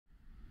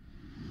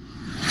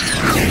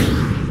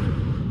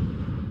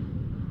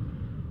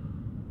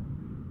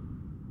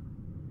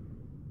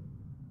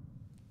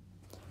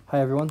Hi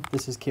everyone,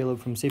 this is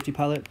Caleb from Safety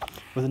Pilot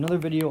with another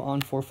video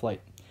on ForeFlight.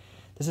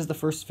 This is the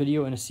first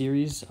video in a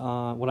series,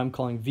 what I'm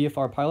calling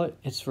VFR Pilot.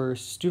 It's for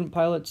student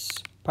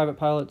pilots, private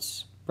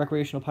pilots,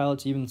 recreational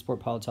pilots, even sport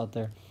pilots out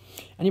there.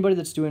 Anybody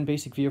that's doing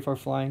basic VFR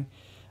flying,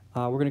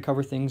 we're going to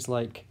cover things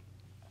like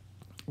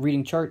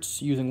reading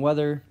charts, using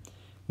weather,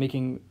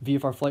 making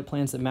VFR flight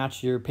plans that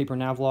match your paper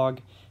nav log.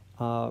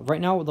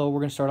 Right now, though, we're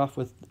going to start off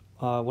with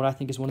what I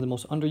think is one of the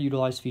most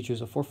underutilized features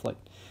of ForeFlight.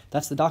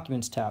 That's the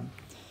Documents tab.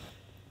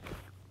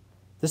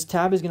 This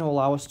tab is going to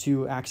allow us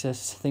to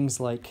access things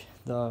like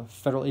the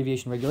Federal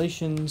Aviation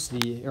Regulations,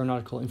 the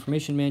Aeronautical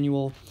Information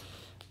Manual,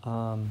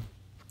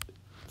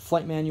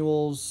 flight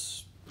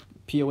manuals,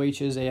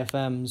 POHs,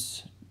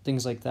 AFMs,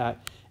 things like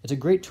that. It's a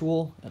great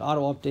tool. It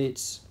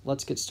auto-updates.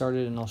 Let's get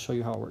started and I'll show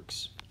you how it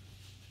works.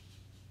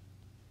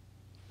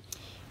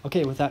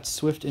 Okay, with that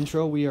swift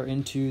intro, we are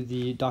into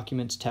the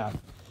Documents tab.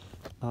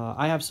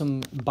 I have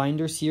some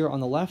binders here on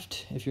the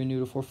left. If you're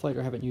new to ForeFlight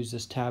or haven't used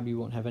this tab, you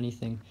won't have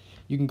anything.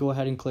 You can go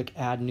ahead and click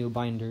Add New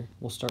Binder.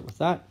 We'll start with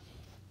that.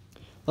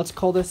 Let's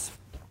call this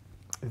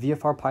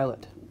VFR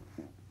Pilot.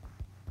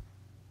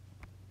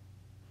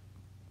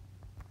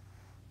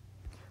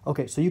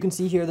 Okay, so you can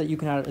see here that you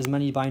can add as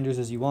many binders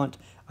as you want.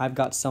 I've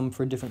got some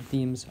for different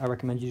themes. I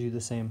recommend you do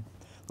the same.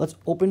 Let's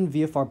open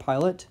VFR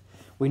Pilot.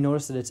 We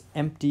notice that it's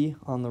empty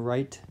on the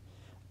right,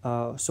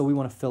 so we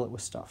want to fill it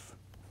with stuff.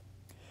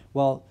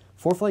 Well,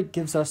 ForeFlight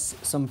gives us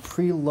some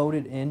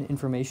pre-loaded in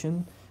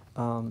information.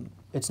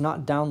 It's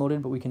not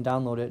downloaded, but we can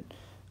download it.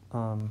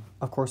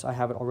 Of course, I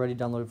have it already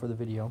downloaded for the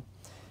video.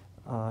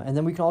 And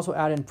then we can also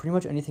add in pretty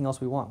much anything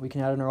else we want. We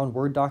can add in our own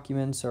Word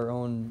documents, our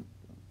own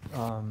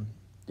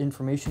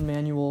information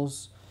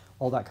manuals,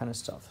 all that kind of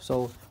stuff.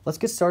 So let's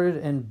get started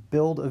and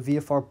build a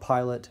VFR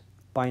Pilot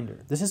binder.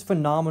 This is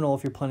phenomenal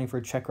if you're planning for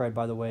a check ride,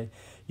 by the way.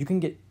 You can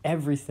get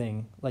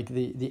everything, like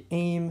the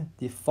AIM,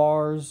 the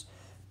FARs,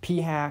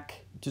 PHAC,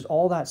 just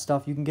all that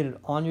stuff. You can get it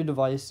on your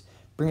device,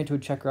 bring it to a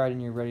check ride,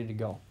 and you're ready to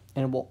go.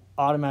 And it will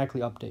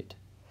automatically update.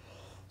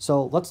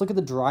 So let's look at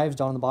the drives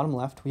down on the bottom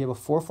left. We have a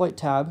ForeFlight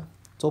tab.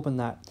 Let's open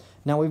that.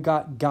 Now we've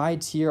got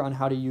guides here on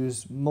how to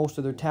use most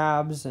of their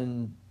tabs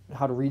and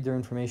how to read their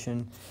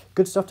information.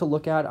 Good stuff to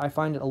look at. I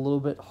find it a little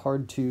bit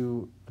hard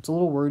to, it's a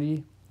little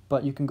wordy,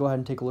 but you can go ahead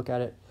and take a look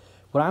at it.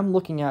 What I'm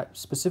looking at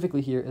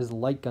specifically here is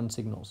light gun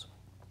signals.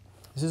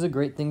 This is a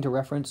great thing to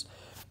reference.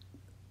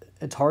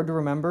 It's hard to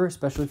remember,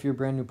 especially if you're a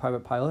brand new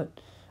private pilot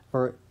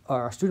or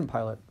a student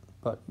pilot,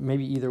 but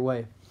maybe either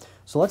way.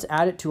 So let's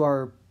add it to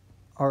our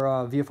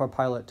VFR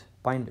Pilot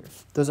binder.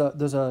 There's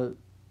a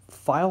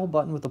file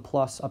button with a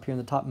plus up here in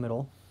the top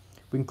middle.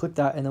 We can click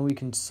that and then we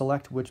can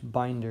select which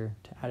binder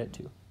to add it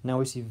to. Now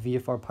we see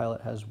VFR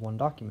Pilot has one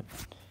document.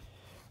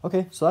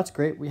 Okay, so that's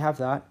great. We have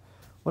that.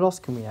 What else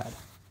can we add?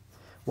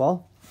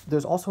 Well,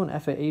 there's also an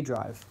FAA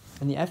drive,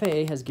 and the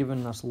FAA has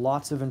given us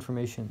lots of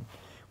information.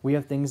 We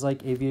have things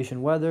like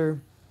aviation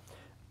weather,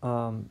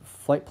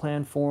 flight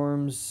plan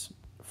forms,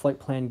 flight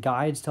plan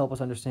guides to help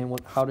us understand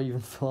how to even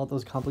fill out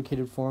those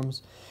complicated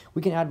forms.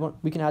 We can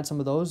add some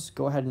of those.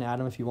 Go ahead and add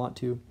them if you want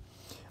to.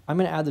 I'm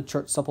going to add the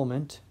chart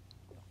supplement.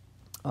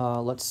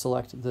 Let's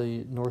select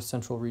the North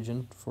Central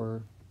region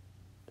for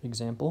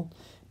example,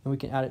 and we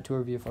can add it to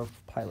our VFR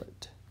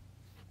Pilot.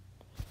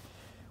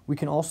 We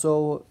can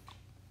also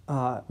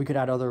we could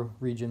add other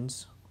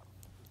regions.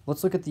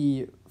 Let's look at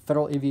the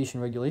Federal Aviation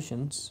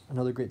Regulations,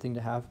 another great thing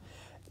to have.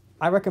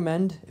 I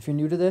recommend, if you're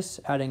new to this,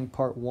 adding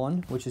Part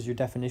 1, which is your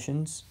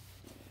definitions,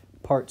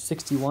 Part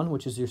 61,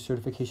 which is your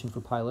certification for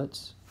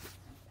pilots,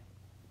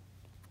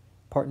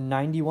 Part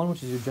 91,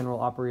 which is your general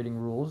operating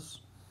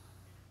rules,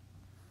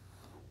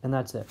 and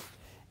that's it.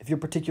 If you're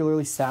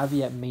particularly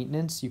savvy at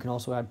maintenance, you can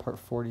also add Part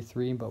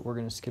 43, but we're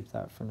going to skip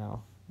that for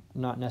now.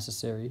 Not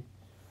necessary.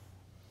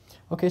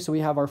 Okay, so we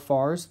have our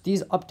FARs.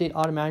 These update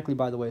automatically,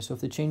 by the way, so if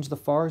they change the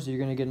FARs, you're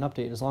going to get an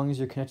update. As long as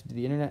you're connected to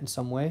the internet in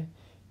some way,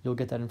 you'll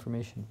get that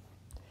information.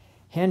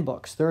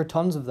 Handbooks, there are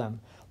tons of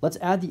them. Let's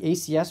add the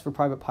ACS for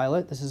private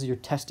pilot. This is your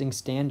testing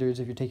standards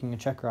if you're taking a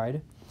check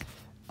ride.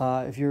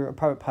 If you're a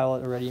private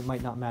pilot already, it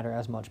might not matter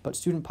as much, but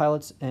student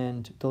pilots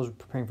and those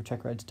preparing for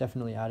check rides,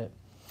 definitely add it.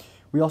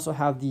 We also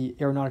have the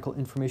Aeronautical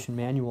Information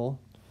Manual.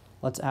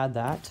 Let's add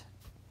that.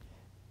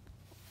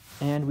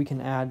 And we can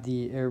add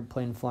the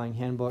Airplane Flying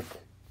Handbook,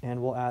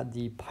 and we'll add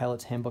the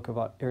Pilot's Handbook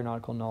about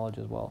Aeronautical Knowledge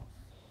as well.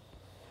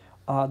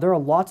 There are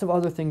lots of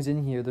other things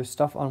in here. There's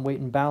stuff on weight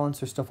and balance,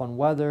 there's stuff on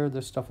weather,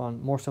 there's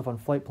more stuff on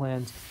flight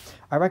plans.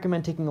 I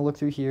recommend taking a look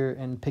through here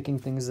and picking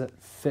things that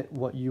fit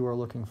what you are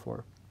looking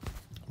for.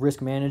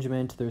 Risk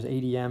management, there's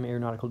ADM,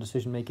 aeronautical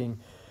decision making,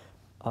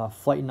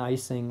 flight and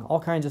icing, all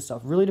kinds of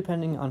stuff, really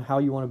depending on how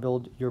you want to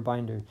build your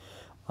binder.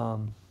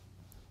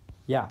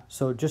 Yeah,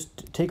 so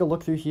just take a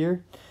look through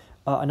here.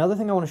 Another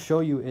thing I want to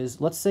show you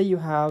is, let's say you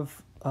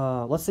have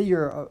let's say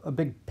you're a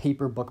big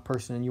paper book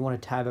person and you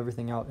want to tab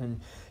everything out, and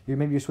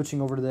maybe you're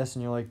switching over to this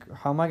and you're like,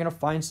 how am I going to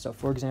find stuff?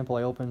 For example,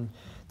 I open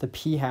the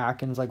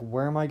PHAC and it's like,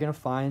 where am I going to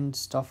find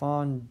stuff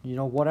on,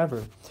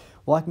 whatever.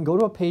 Well, I can go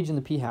to a page in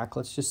the PHAC.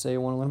 Let's just say I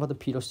want to learn about the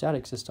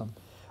pedostatic system.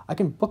 I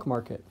can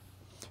bookmark it.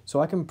 So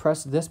I can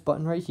press this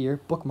button right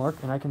here,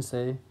 bookmark, and I can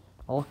say,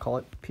 I'll call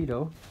it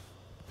pedo.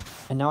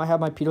 And now I have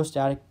my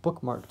pedostatic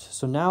bookmarked.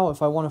 So now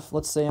if I want to,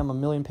 let's say I'm a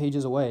million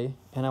pages away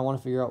and I want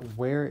to figure out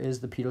where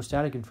is the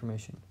pedostatic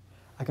information.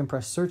 I can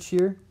press search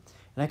here,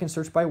 and I can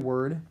search by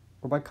word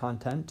or by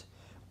content,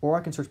 or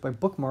I can search by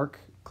bookmark,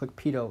 click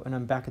pedo, and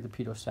I'm back at the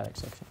pedostatic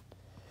section.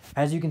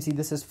 As you can see,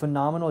 this is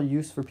phenomenal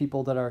use for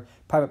people that are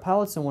private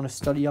pilots and want to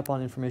study up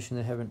on information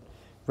they haven't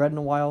read in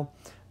a while.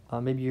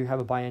 Maybe you have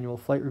a biannual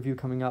flight review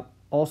coming up.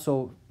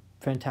 Also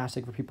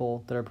fantastic for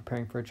people that are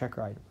preparing for a check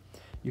ride.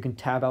 You can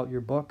tab out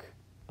your book.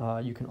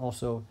 You can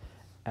also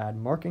add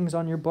markings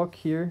on your book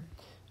here.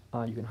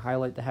 You can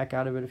highlight the heck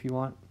out of it if you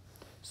want.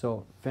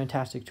 So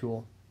fantastic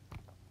tool.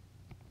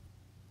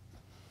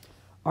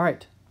 All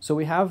right, so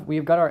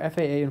we've got our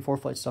FAA and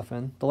ForeFlight stuff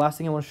in. The last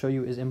thing I want to show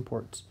you is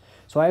imports.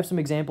 So I have some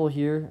example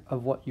here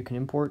of what you can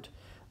import.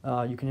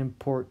 You can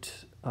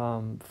import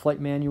flight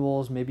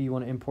manuals. Maybe you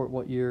want to import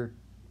what your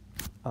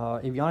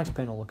avionics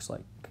panel looks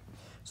like,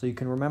 so you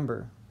can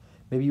remember.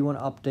 Maybe you want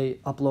to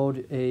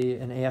upload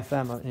an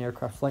AFM, an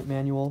aircraft flight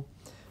manual,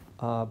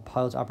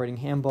 pilot's operating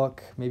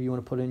handbook. Maybe you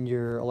want to put in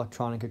your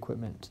electronic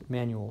equipment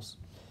manuals.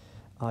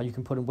 You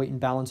can put in weight and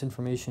balance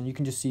information. You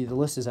can just see the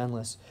list is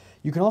endless.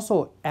 You can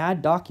also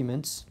add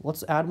documents.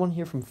 Let's add one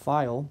here from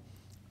File.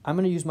 I'm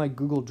going to use my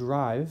Google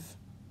Drive,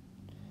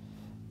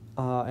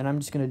 and I'm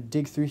just going to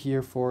dig through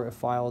here for a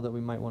file that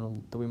we might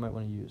want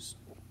to use.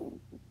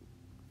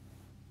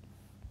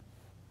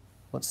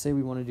 Let's say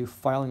we want to do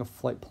filing a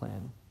flight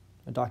plan,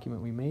 a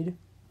document we made.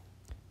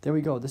 There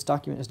we go. This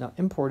document is now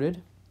imported,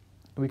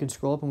 and we can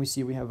scroll up and we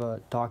see we have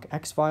a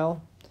docx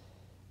file,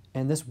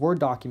 and this Word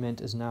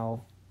document is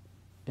now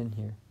in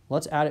here.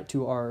 Let's add it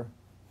to our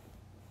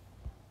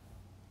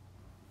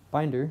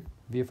binder,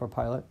 VFR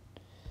Pilot,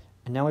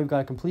 and now we've got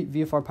a complete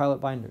VFR Pilot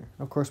binder.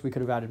 Of course, we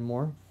could have added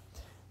more.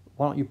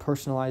 Why don't you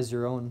personalize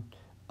your own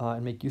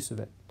and make use of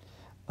it?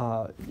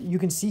 You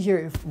can see here,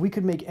 if we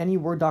could make any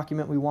Word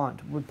document we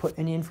want, we'd put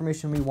any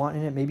information we want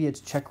in it. Maybe it's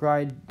check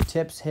ride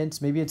tips,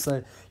 hints. Maybe it's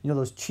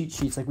those cheat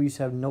sheets, like we used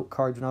to have note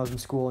cards when I was in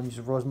school, and you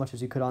just wrote as much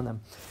as you could on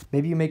them.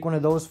 Maybe you make one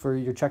of those for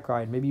your check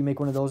ride. Maybe you make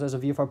one of those as a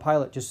VFR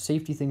pilot, just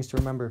safety things to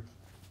remember.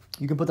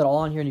 You can put that all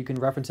on here, and you can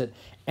reference it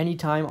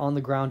anytime on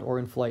the ground or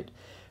in flight.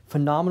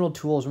 Phenomenal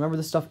tools. Remember,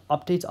 this stuff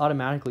updates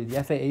automatically.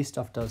 The FAA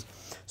stuff does.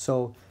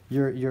 So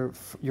your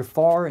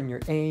FAR and your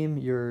AIM,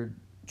 your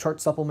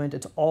chart supplement,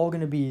 it's all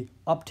going to be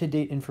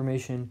up-to-date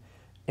information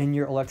in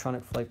your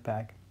electronic flight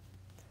bag.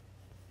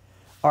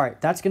 All right,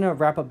 that's going to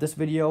wrap up this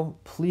video.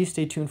 Please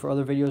stay tuned for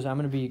other videos. I'm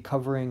going to be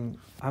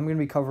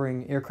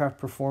covering aircraft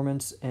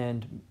performance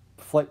and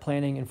flight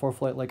planning and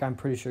ForeFlight, like I'm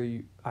pretty sure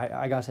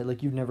I gotta say,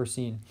 like you've never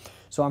seen.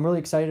 So I'm really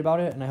excited about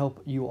it, and I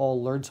hope you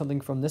all learned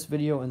something from this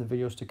video and the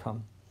videos to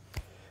come.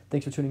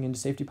 Thanks for tuning in to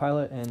Safety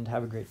Pilot, and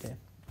have a great day.